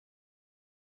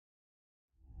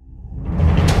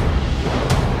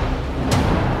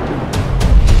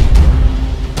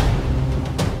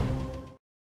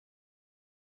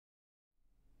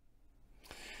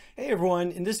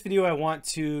everyone, in this video I want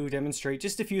to demonstrate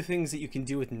just a few things that you can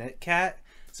do with Netcat.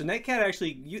 So Netcat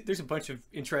actually, there's a bunch of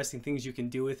interesting things you can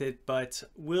do with it, but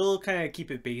we'll kind of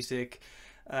keep it basic.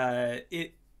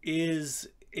 It is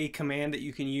a command that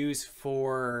you can use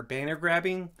for banner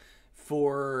grabbing,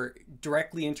 for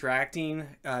directly interacting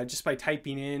just by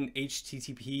typing in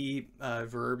HTTP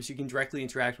verbs. You can directly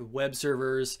interact with web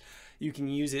servers. You can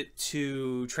use it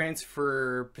to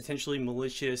transfer potentially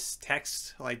malicious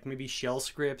text, like maybe shell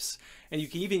scripts, and you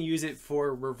can even use it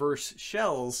for reverse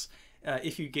shells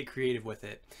if you get creative with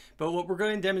it. But what we're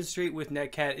going to demonstrate with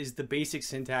Netcat is the basic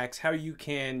syntax, how you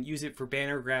can use it for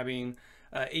banner grabbing,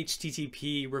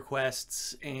 HTTP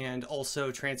requests, and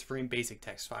also transferring basic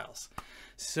text files.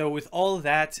 So with all of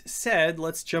that said,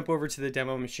 let's jump over to the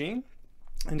demo machine.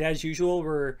 And as usual,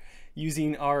 we're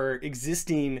using our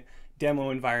existing demo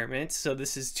environment. So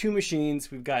this is two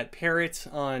machines. We've got Parrot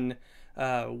on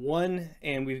one,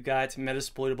 and we've got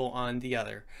Metasploitable on the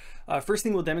other. First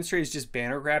thing we'll demonstrate is just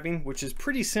banner grabbing, which is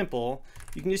pretty simple.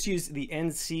 You can just use the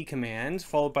NC command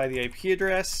followed by the IP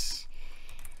address,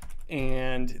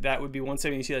 and that would be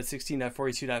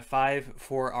 172.16.42.5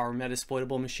 for our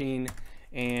Metasploitable machine,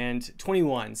 and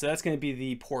 21. So that's going to be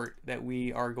the port that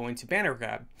we are going to banner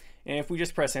grab. And if we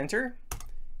just press enter,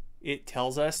 it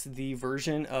tells us the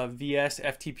version of VS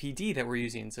FTPD that we're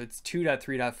using. So it's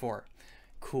 2.3.4.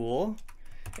 Cool.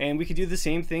 And we could do the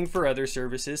same thing for other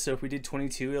services. So if we did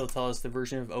 22, it'll tell us the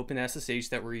version of OpenSSH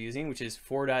that we're using, which is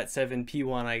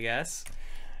 4.7p1, I guess.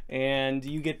 And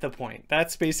you get the point.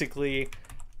 That's basically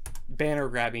banner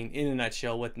grabbing in a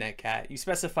nutshell with Netcat. You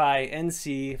specify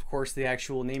NC, of course, the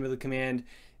actual name of the command,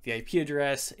 the IP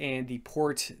address, and the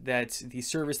port that the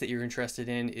service that you're interested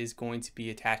in is going to be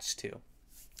attached to.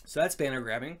 So that's banner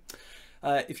grabbing.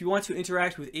 If you want to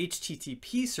interact with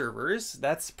HTTP servers,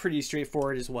 that's pretty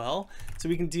straightforward as well. So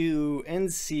we can do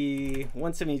NC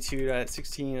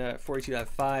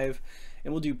 172.16.42.5,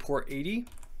 and we'll do port 80.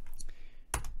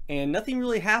 And nothing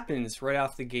really happens right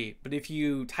off the gate. But if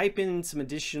you type in some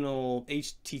additional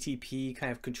HTTP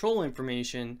kind of control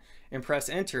information and press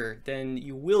enter, then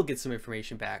you will get some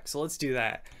information back. So let's do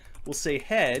that. We'll say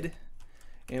head,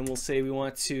 and we'll say we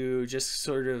want to just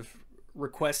sort of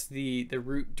request the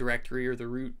root directory or the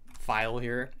root file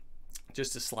here,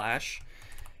 just a slash,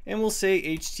 and we'll say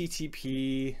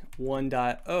http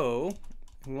 1.0.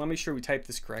 We want to make sure we type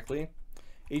this correctly,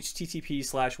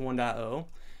 http/1.0,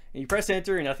 and you press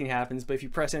enter and nothing happens. But if you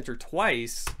press enter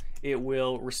twice, it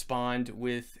will respond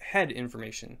with head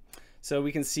information. So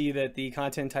we can see that the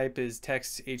content type is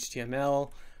text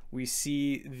HTML. We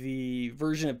see the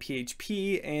version of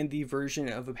PHP and the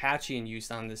version of Apache in use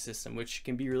on this system, which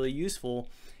can be really useful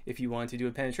if you want to do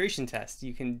a penetration test.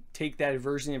 You can take that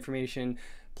version information,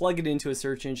 plug it into a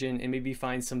search engine, and maybe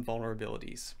find some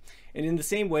vulnerabilities. And in the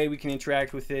same way, we can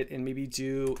interact with it and maybe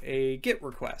do a GET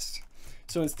request.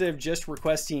 So instead of just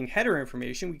requesting header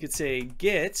information, we could say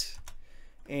GET,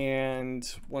 and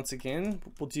once again,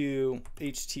 we'll do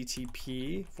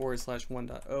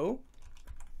http:/1.0.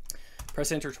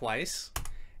 Press enter twice,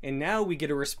 and now we get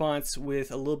a response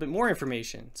with a little bit more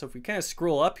information. So if we kind of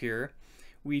scroll up here,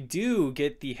 we do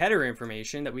get the header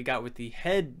information that we got with the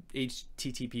head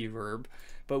HTTP verb,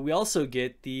 but we also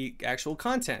get the actual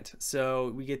content.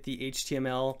 So we get the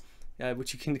HTML,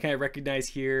 which you can kind of recognize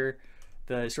here,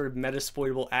 the sort of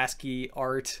Metasploitable ASCII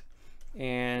art,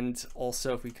 and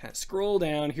also if we kind of scroll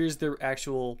down, here's the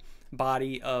actual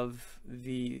body of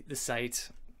the site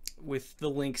with the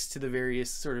links to the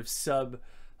various sort of sub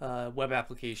web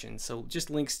applications. So just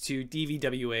links to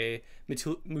DVWA,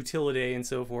 Mutilidae, and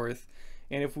so forth.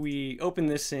 And if we open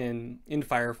this in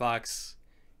Firefox,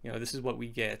 you know, this is what we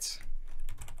get.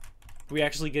 We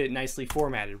actually get it nicely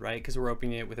formatted, right? Because we're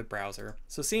opening it with a browser.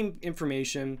 So same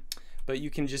information, but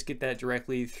you can just get that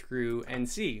directly through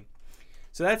NC.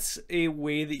 So that's a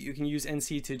way that you can use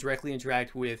NC to directly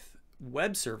interact with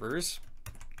web servers.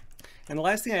 And the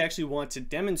last thing I actually want to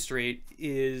demonstrate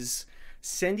is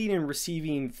sending and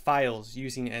receiving files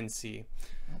using NC.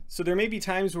 So there may be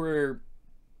times where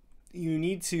you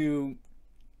need to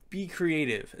be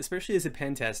creative, especially as a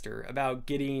pen tester, about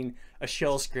getting a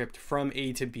shell script from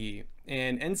A to B.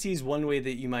 And NC is one way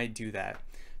that you might do that.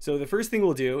 So the first thing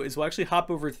we'll do is we'll actually hop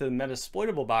over to the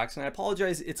Metasploitable box, and I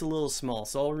apologize, it's a little small,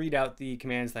 so I'll read out the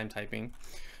commands that I'm typing.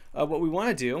 What we want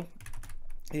to do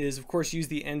is, of course, use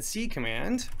the NC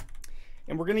command.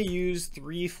 And we're going to use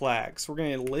 3 flags. We're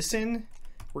going to listen,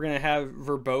 we're going to have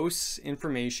verbose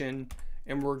information,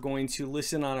 and we're going to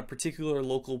listen on a particular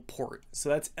local port. So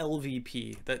that's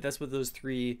LVP. That's what those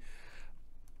 3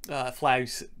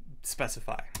 flags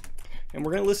specify. And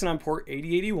we're going to listen on port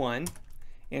 8081,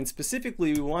 And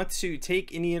specifically, we want to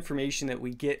take any information that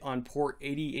we get on port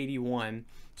 8081,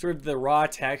 sort of the raw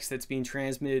text that's being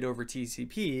transmitted over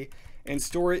TCP, and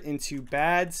store it into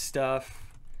bad stuff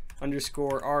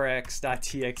 _rx.txt.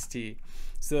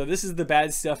 So this is the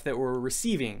bad stuff that we're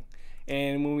receiving.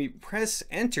 And when we press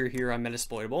enter here on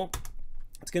Metasploitable,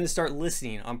 it's going to start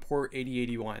listening on port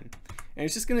 8081. And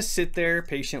it's just going to sit there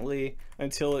patiently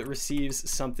until it receives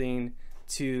something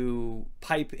to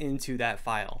pipe into that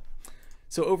file.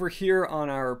 So over here on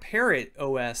our Parrot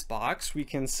OS box, we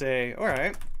can say, all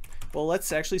right, well,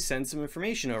 let's actually send some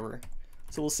information over.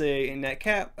 So we'll say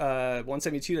Netcat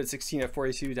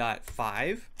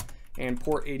 172.16.42.5 and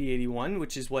port 8081,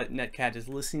 which is what Netcat is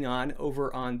listening on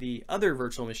over on the other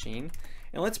virtual machine.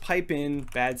 And let's pipe in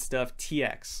bad stuff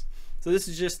TX. So this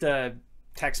is just a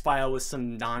text file with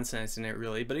some nonsense in it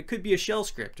really, but it could be a shell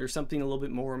script or something a little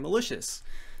bit more malicious.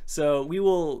 So we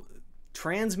will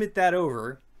transmit that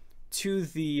over to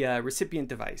the recipient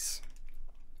device.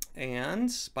 And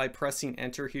by pressing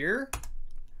enter here,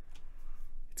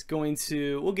 it's going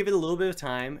to, we'll give it a little bit of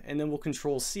time, and then we'll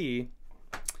control C.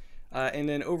 And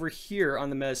then over here on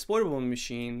the Metasploitable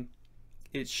machine,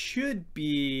 it should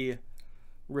be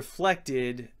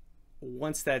reflected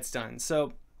once that's done.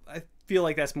 So I feel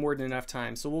like that's more than enough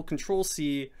time. So we'll control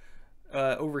C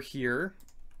over here.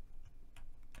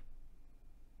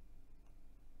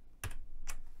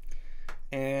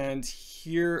 And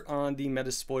here on the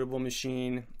Metasploitable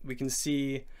machine, we can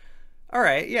see, all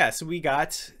right, yeah, so we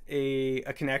got a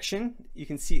connection. You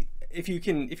can see, if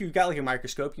you've got like a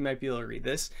microscope, you might be able to read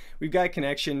this. We've got a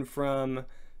connection from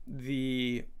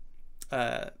the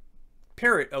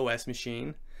Parrot OS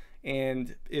machine,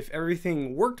 and if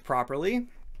everything worked properly,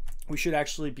 we should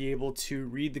actually be able to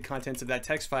read the contents of that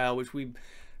text file, which we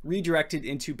redirected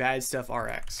into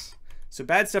badstuffrx. So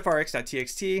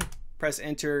badstuffrx.txt, press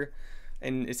enter,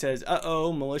 and it says,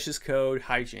 uh-oh, malicious code,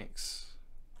 hijinks.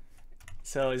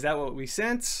 So is that what we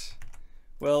sent?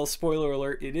 Well, spoiler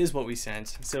alert, it is what we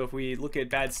sent. So if we look at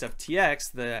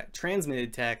badstufftx, the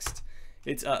transmitted text,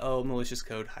 it's uh-oh, malicious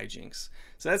code, hijinks.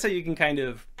 So that's how you can kind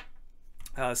of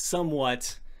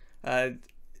somewhat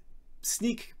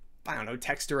sneak, I don't know,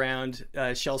 text around,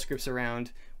 shell scripts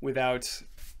around without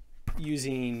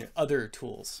using other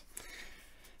tools.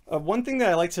 One thing that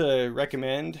I like to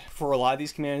recommend for a lot of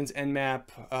these commands, Nmap,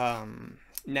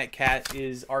 Netcat,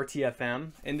 is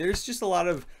RTFM. And there's just a lot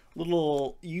of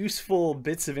little useful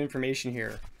bits of information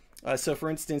here. So for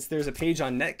instance, there's a page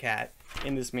on Netcat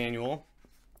in this manual,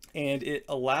 and it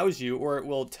allows you, or it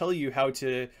will tell you how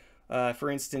to, for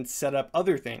instance, set up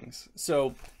other things.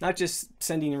 So not just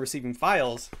sending and receiving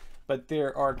files, but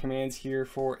there are commands here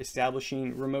for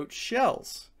establishing remote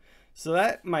shells. So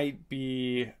that might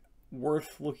be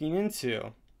worth looking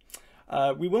into.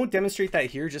 We won't demonstrate that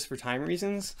here just for time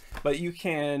reasons, but you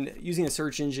can, using a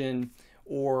search engine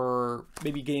or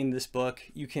maybe getting this book,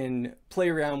 you can play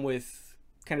around with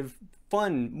kind of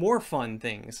fun, more fun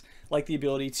things like the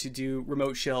ability to do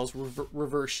remote shells,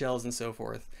 reverse shells, and so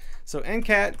forth. So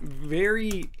NCAT,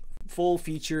 very full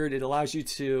featured. It allows you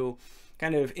to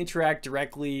kind of interact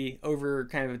directly over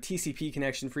kind of a TCP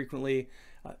connection frequently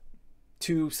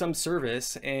to some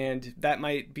service, and that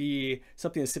might be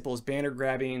something as simple as banner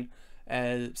grabbing,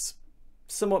 as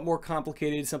somewhat more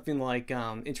complicated, something like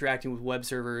interacting with web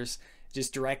servers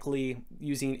just directly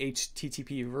using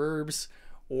HTTP verbs,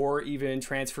 or even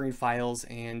transferring files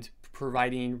and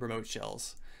providing remote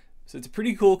shells. So it's a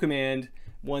pretty cool command,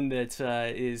 one that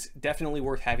is definitely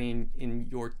worth having in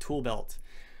your tool belt.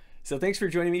 So thanks for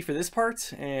joining me for this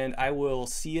part, and I will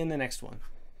see you in the next one.